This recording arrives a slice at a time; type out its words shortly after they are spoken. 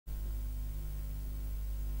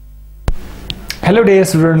Hello dear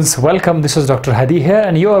students, welcome. This is Dr. Hadi here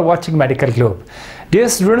and you are watching Medical Globe. Dear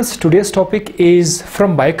students, today's topic is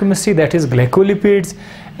from biochemistry, that is glycolipids.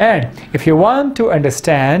 And if you want to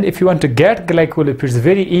understand, if you want to get glycolipids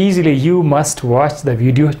very easily, you must watch the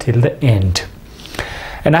video till the end.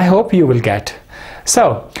 And I hope you will get.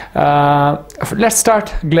 So, let's start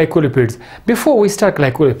glycolipids. Before we start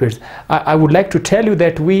glycolipids, I would like to tell you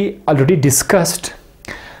that we already discussed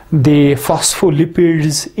the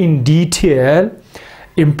phospholipids in detail,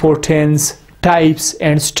 importance, types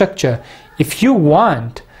and structure. If you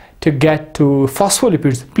want to get to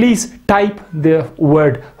phospholipids, please type the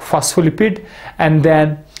word phospholipid and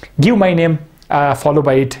then give my name, followed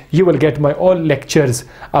by it. You will get my all lectures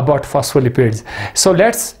about phospholipids. So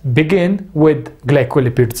let's begin with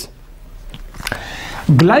glycolipids.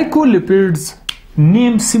 Glycolipids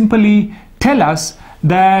name simply tell us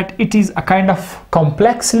that it is a kind of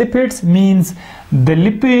complex lipids, means the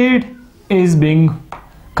lipid is being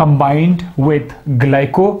combined with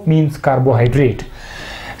glyco, means carbohydrate.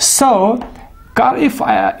 So if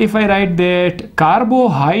I write that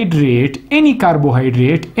carbohydrate,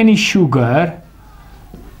 any sugar,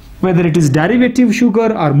 whether it is derivative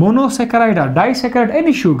sugar or monosaccharide or disaccharide,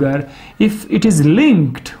 any sugar, if it is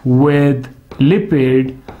linked with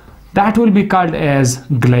lipid, that will be called as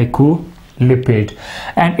glycolipid.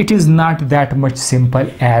 And it is not that much simple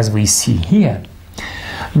as we see here.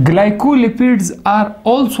 Glycolipids are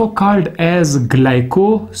also called as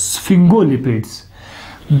glycosphingolipids.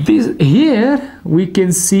 Here we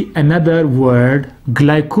can see another word,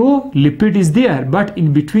 glycolipid is there, but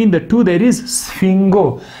in between the two there is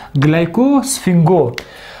sphingo, glycosphingo.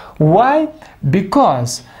 Why?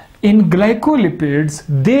 Because in glycolipids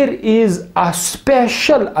there is a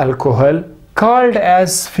special alcohol called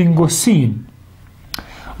as sphingosine.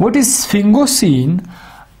 What is sphingosine?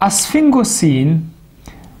 A sphingosine,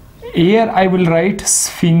 here I will write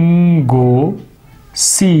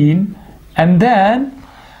sphingosine, and then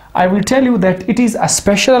I will tell you that it is a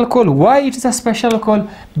special alcohol. Why it is a special alcohol?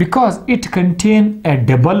 Because it contains a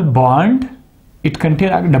double bond. It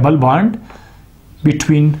contains a double bond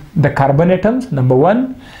between the carbon atoms, number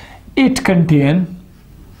one. It contains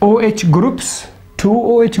OH groups, two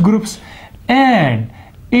OH groups, and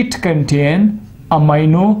it contains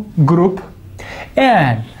amino group,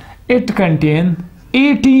 and it contains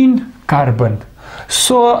 18 carbon.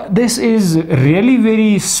 So this is really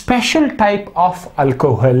very special type of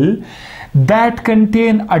alcohol that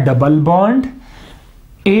contain a double bond,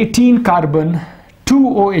 18 carbon, 2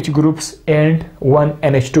 OH groups and 1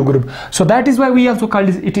 NH2 group. So that is why we also call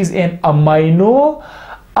it is an amino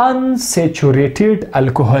unsaturated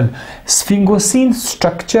alcohol. Sphingosine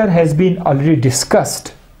structure has been already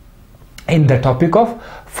discussed in the topic of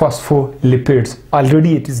phospholipids.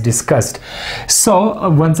 Already it is discussed. So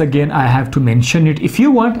once again I have to mention it. If you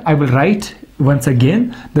want, I will write once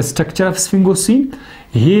again the structure of sphingosine.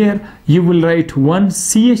 Here you will write 1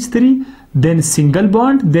 CH3, then single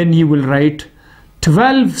bond, then you will write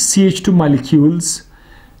 12 CH2 molecules.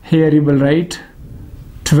 Here you will write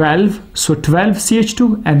 12, so 12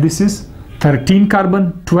 CH2, and this is 13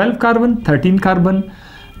 carbon, 12 carbon, 13 carbon.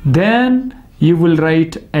 Then you will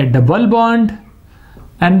write a double bond,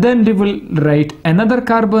 and then you will write another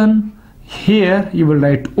carbon. Here you will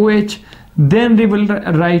write OH, then you will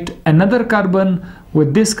write another carbon.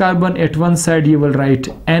 With this carbon at one side you will write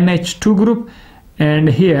NH2 group, and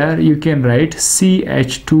here you can write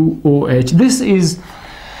CH2OH. This is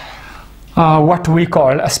what we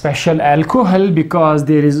call a special alcohol, because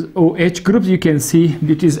there is OH groups. You can see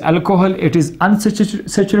it is alcohol. It is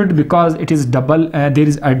unsaturated because it is double, there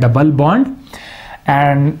is a double bond,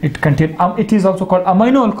 and it contains it is also called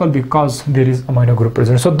amino alcohol because there is amino group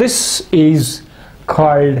present. So this is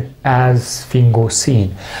called as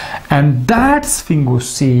sphingosine, and that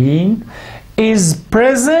sphingosine is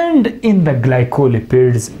present in the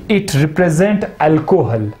glycolipids. It represents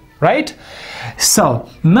alcohol, right? So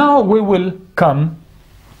now we will come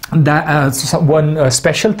that one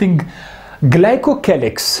special thing,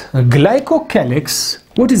 glycocalyx. Glycocalyx.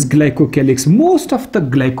 What is glycocalyx? Most of the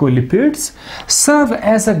glycolipids serve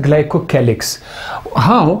as a glycocalyx.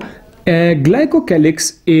 How? A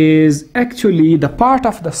glycocalyx is actually the part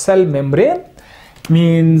of the cell membrane.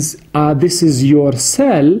 Means this is your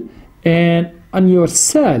cell, and on your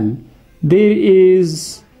cell there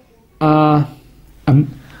is a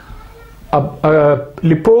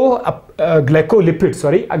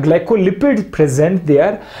glycolipid present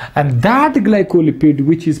there, and that glycolipid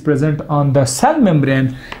which is present on the cell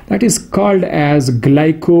membrane, that is called as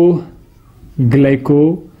glycocalyx.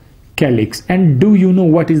 glycocalyx. And do you know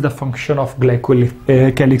what is the function of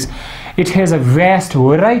glycocalyx? It has a vast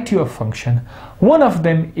variety of function. One of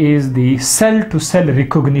them is the cell-to-cell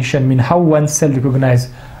recognition, mean how one cell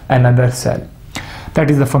recognizes another cell. That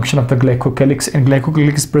is the function of the glycocalyx, and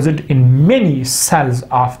glycocalyx is present in many cells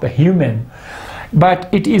of the human. But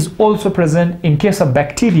it is also present in case of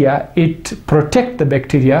bacteria. It protects the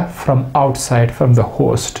bacteria from outside, from the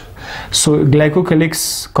host. So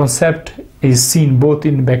glycocalyx concept is seen both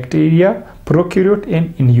in bacteria, prokaryote,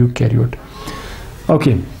 and in eukaryote.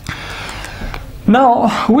 Okay. Now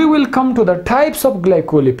we will come to the types of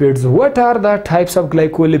glycolipids. What are the types of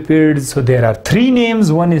glycolipids? So there are three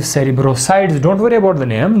names. One is cerebrosides. Don't worry about the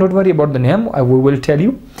name. Don't worry about the name. We will tell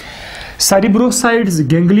you. Cerebrosides,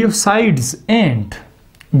 gangliosides, and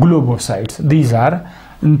globosides. These are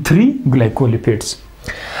three glycolipids.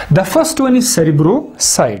 The first one is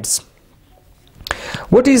cerebrosides.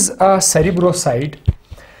 What is a cerebroside?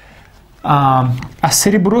 A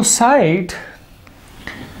cerebroside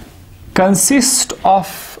consists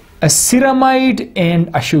of a ceramide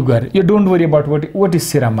and a sugar. You don't worry about what is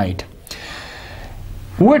ceramide.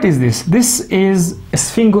 What is this? This is a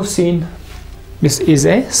sphingosine. This is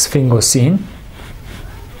a sphingosine.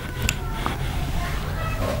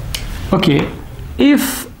 Okay,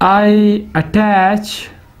 if I attach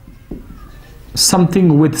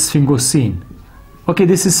something with sphingosine, okay,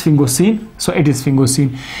 this is sphingosine, so it is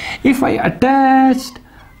sphingosine. If I attached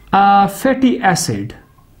a fatty acid,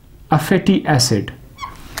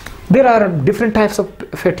 there are different types of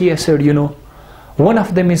fatty acid, you know. One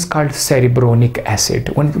of them is called cerebronic acid.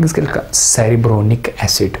 One of them is called cerebronic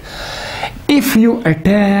acid. If you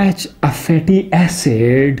attach a fatty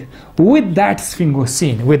acid with that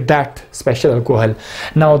sphingosine, with that special alcohol,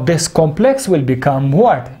 now this complex will become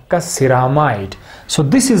what? Ceramide. So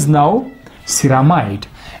this is now ceramide,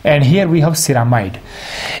 and here we have ceramide.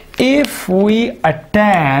 If we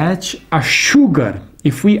attach a sugar,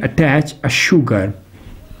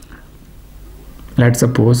 let's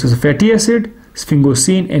suppose it's a fatty acid,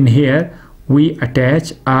 sphingosine, and here we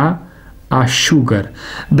attach a sugar.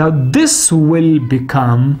 Now this will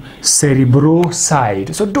become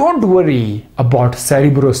cerebroside. So don't worry about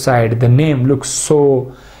cerebroside. The name looks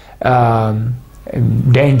so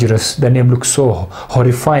dangerous. The name looks so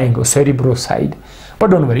horrifying, or cerebroside.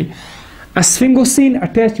 But don't worry. A sphingosine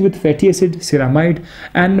attached with fatty acid, ceramide,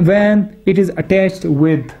 and when it is attached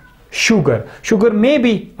with sugar may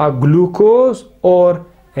be a glucose or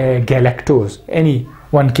a galactose. Any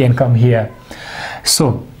one can come here.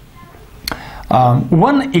 So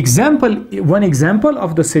one example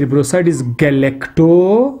of the cerebroside is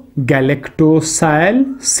galactosyl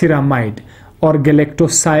ceramide or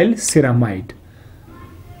galactosyl ceramide.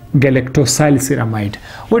 Galactosyl ceramide.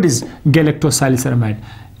 What is galactosyl ceramide?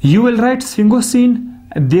 You will write sphingosine,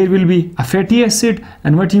 there will be a fatty acid,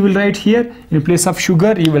 and what you will write here in place of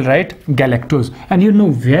sugar, you will write galactose. And you know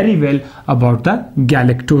very well about the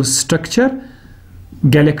galactose structure.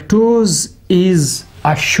 Galactose is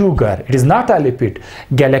a sugar, it is not a lipid.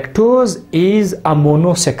 Galactose is a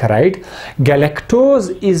monosaccharide.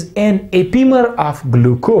 Galactose is an epimer of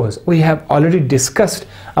glucose. We have already discussed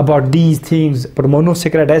about these things, but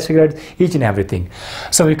monosaccharide, disaccharide, each and everything.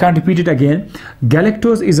 So we can't repeat it again.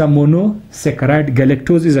 Galactose is a monosaccharide.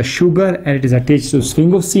 Galactose is a sugar, and it is attached to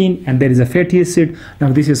sphingosine, and there is a fatty acid.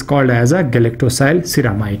 Now this is called as a galactosyl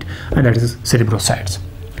ceramide, and that is cerebrosides.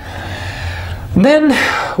 Then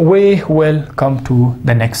we will come to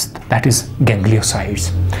the next, that is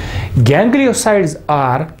gangliosides. Gangliosides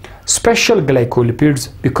are special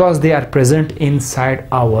glycolipids because they are present inside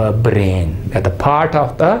our brain. They are the part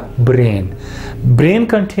of the brain. Brain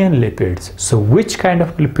contains lipids. So which kind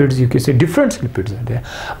of lipids? You can say different lipids are there,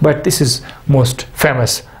 but this is most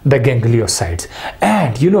famous, the gangliosides.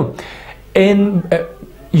 And you know,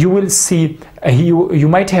 you will see, you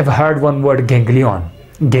might have heard one word, ganglia.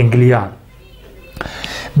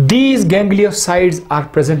 These gangliosides are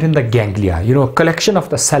present in the ganglia, you know, collection of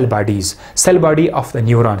the cell bodies, cell body of the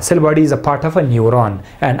neuron. Cell body is a part of a neuron,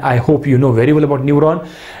 and I hope you know very well about neuron.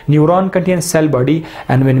 Neuron contains cell body,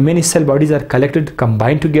 and when many cell bodies are collected,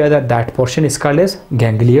 combined together, that portion is called as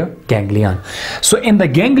ganglion. So in the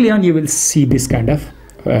ganglion, you will see this kind of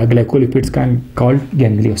glycolipids called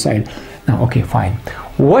ganglioside. Now, okay, fine.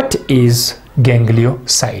 What is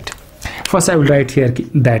ganglioside? First, I will write here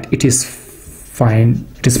that it is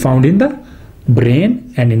found in the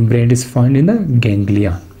brain, and in brain it is found in the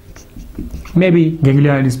ganglia. Maybe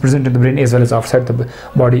ganglia is present in the brain as well as outside the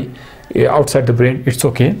body, outside the brain, it's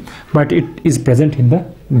okay, but it is present in the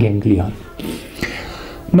ganglia.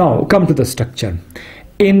 Now come to the structure.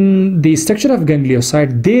 in the structure of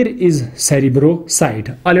ganglioside, there is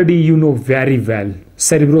cerebroside. Already you know very well.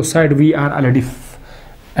 Cerebroside, we are already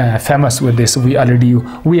famous with this. We are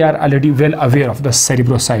already well aware of the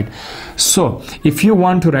cerebroside. So if you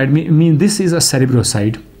want to write mean this is a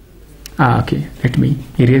cerebroside. Okay, let me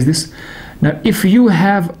erase this. Now if you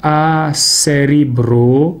have a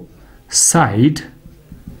cerebroside,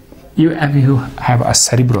 you have a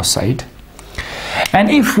cerebroside, and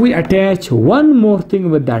if we attach one more thing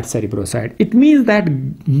with that cerebroside, it means that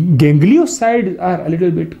gangliosides are a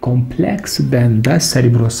little bit complex than the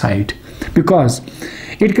cerebroside, because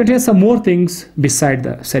it contains some more things beside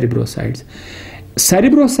the cerebrosides.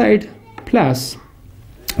 Cerebroside plus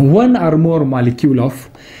one or more molecule of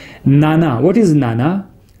nana. What is nana?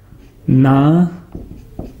 Nana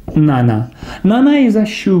is a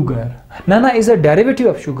sugar. Nana is a derivative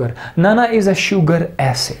of sugar. Nana is a sugar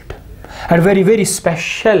acid, a very, very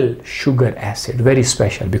special sugar acid, very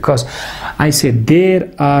special, because I said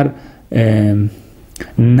there are 9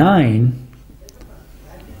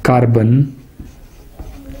 carbon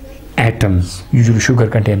atoms. Usually sugar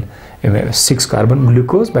contain 6 carbon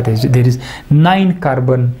glucose, but there is 9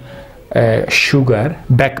 carbon sugar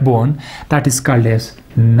backbone, that is called as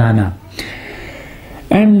nana.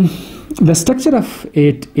 And the structure of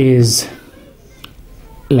it is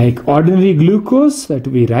like ordinary glucose that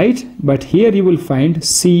we write, but here you will find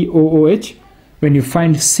COOH. When you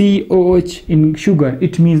find COOH in sugar,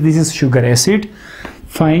 it means this is sugar acid.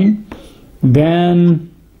 Fine. Then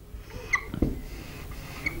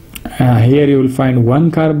here you will find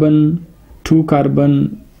 1 carbon, 2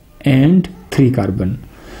 carbon and 3 carbon.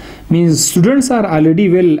 Means students are already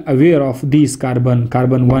well aware of these carbon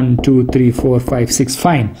 1, 2, 3, 4, 5, 6,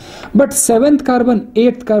 fine. But 7th carbon,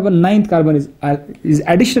 8th carbon, 9th carbon is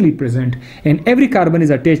additionally present, and every carbon is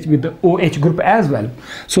attached with the OH group as well.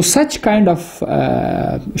 So such kind of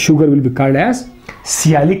sugar will be called as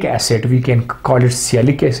sialic acid. We can call it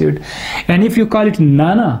sialic acid. And if you call it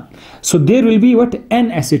nana, so there will be what?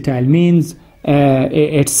 N-acetyl, means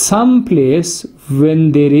at some place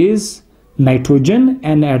when there is nitrogen,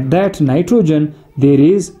 and at that nitrogen there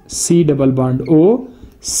is C double bond O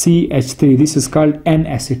CH3. This is called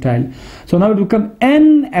N-acetyl. So now it becomes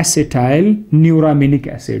N-acetyl neuraminic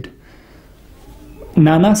acid.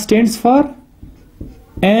 Nana stands for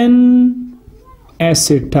N-acetyl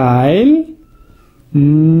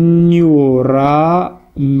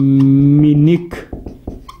neuraminic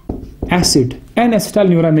acid. N-acetyl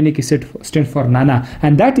neuraminic acid stands for nana,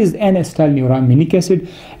 and that is N-acetyl neuraminic acid.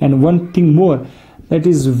 And one thing more, that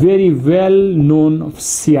is very well known of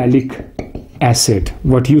sialic acid.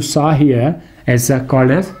 What you saw here is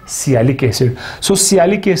called as sialic acid. So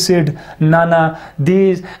sialic acid, nana,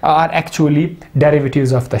 these are actually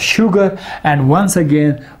derivatives of the sugar. And once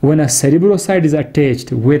again, when a cerebroside is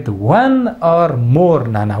attached with 1 or more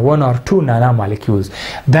nana, 1 or 2 nana molecules,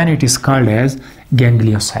 then it is called as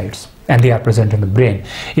gangliosides, and they are present in the brain.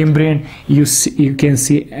 In brain, you can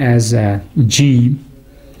see as G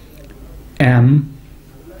M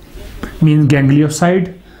means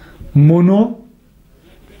ganglioside, mono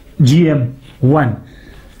GM 1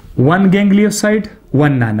 ganglioside,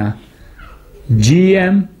 1 nana.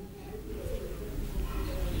 GM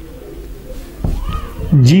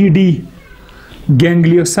GD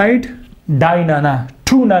ganglioside, dinana,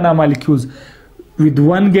 2 nana molecules with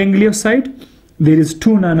 1 ganglioside. There is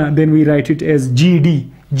 2 nana, then we write it as GD,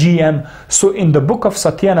 GM. So in the book of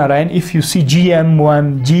Satyanarayan, if you see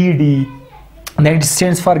GM1, GD, then it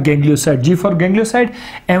stands for ganglioside. G for ganglioside,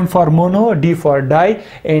 M for mono, D for di,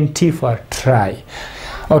 and T for tri.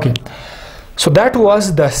 Okay, so that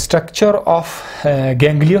was the structure of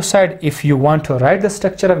ganglioside. If you want to write the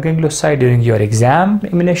structure of ganglioside during your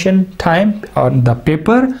examination time on the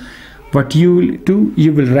paper, what you will do,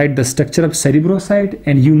 you will write the structure of cerebroside,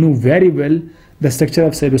 and you know very well the structure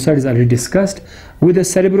of cerebroside is already discussed. With the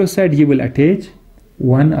cerebroside, you will attach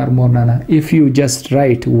 1 or more nana. If you just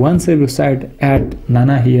write 1 cerebroside, add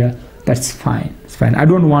nana here, that's fine. It's fine. I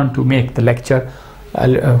don't want to make the lecture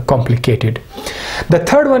complicated. The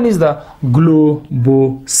third one is the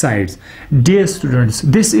globosides. Dear students,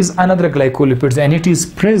 this is another glycolipids, and it is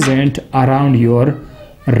present around your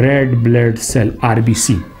red blood cell,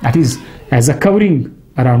 RBC. That is as a covering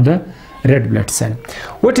around the red blood cell.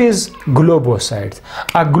 What is globosides?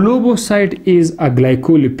 A globoside is a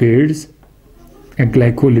glycolipid,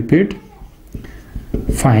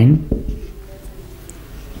 fine.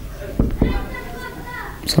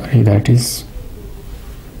 Sorry, that is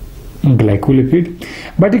glycolipid,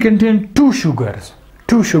 but it contains 2 sugar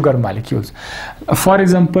molecules. For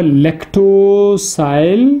example,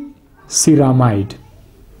 lactosylceramide.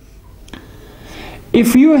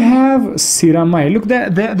 If you have ceramide, look,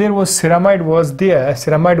 there was ceramide was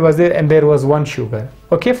there, and there was one sugar.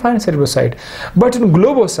 Okay, fine, cerebroside. But in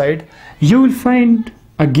globoside, you will find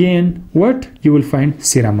again what? You will find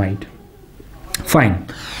ceramide. Fine.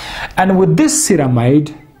 And with this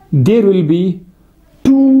ceramide, there will be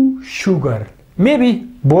two sugar. Maybe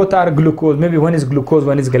both are glucose, maybe one is glucose,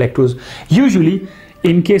 one is galactose. Usually,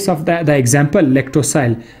 in case of the example,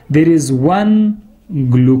 lactosyl, there is one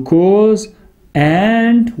glucose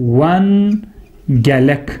and one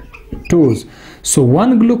galactose. So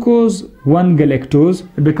one glucose, one galactose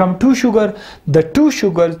become two sugar. The two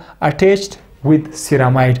sugars attached with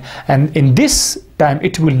ceramide, and in this time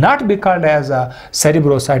it will not be called as a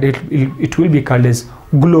cerebroside, it will be called as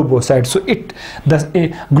globoside. So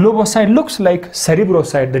the globoside looks like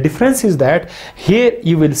cerebroside. The difference is that here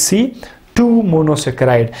you will see two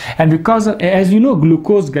monosaccharide, and because as you know,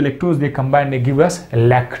 glucose, galactose, they combine, they give us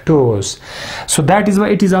lactose. So that is why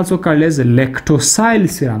it is also called as lactosyl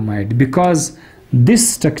ceramide, because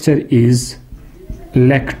this structure is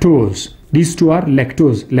lactose. These two are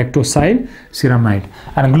lactosyl ceramide,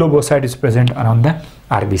 and globoside is present around the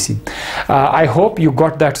RBC. I hope you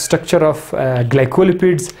got that structure of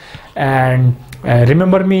glycolipids, and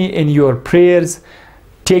remember me in your prayers.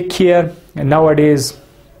 Take care. And nowadays,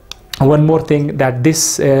 one more thing, that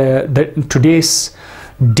this today's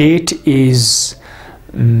date is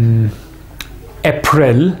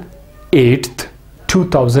April 8th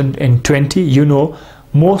 2020. You know,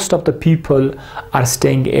 most of the people are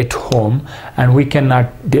staying at home, and we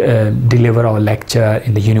cannot deliver our lecture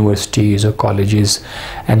in the universities or colleges,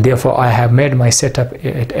 and therefore I have made my setup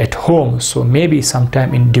at home. So maybe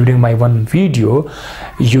sometime during my one video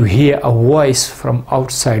you hear a voice from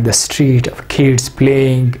outside the street of kids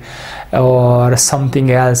playing or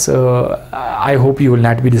something else. I hope you will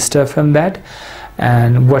not be disturbed from that,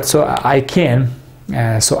 and what so I can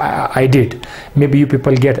so I did. Maybe you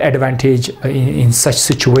people get advantage in such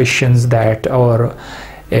situations that our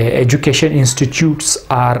education institutes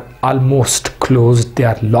are almost closed, they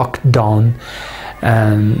are locked down,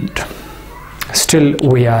 and still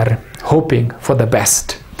we are hoping for the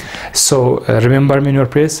best. So remember me in your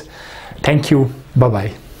prayers. Thank you. Bye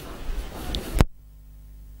bye.